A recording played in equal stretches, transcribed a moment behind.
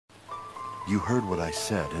You heard what I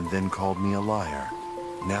said and then called me a liar.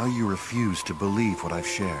 Now you refuse to believe what I've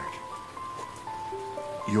shared.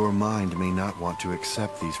 Your mind may not want to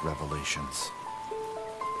accept these revelations,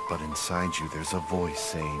 but inside you there's a voice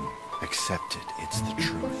saying, accept it, it's the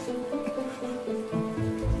truth.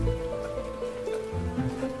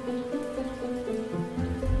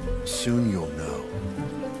 Soon you'll know.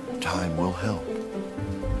 Time will help.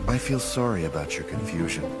 I feel sorry about your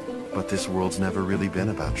confusion, but this world's never really been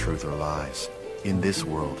about truth or lies. In this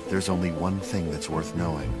world, there's only one thing that's worth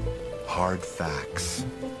knowing. Hard facts.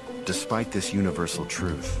 Despite this universal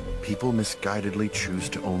truth, people misguidedly choose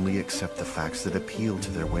to only accept the facts that appeal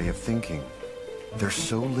to their way of thinking. They're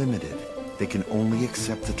so limited, they can only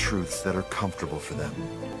accept the truths that are comfortable for them.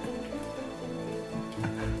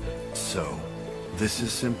 So, this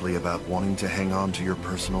is simply about wanting to hang on to your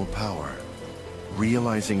personal power.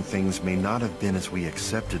 Realizing things may not have been as we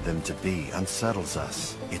accepted them to be unsettles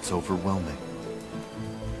us. It's overwhelming.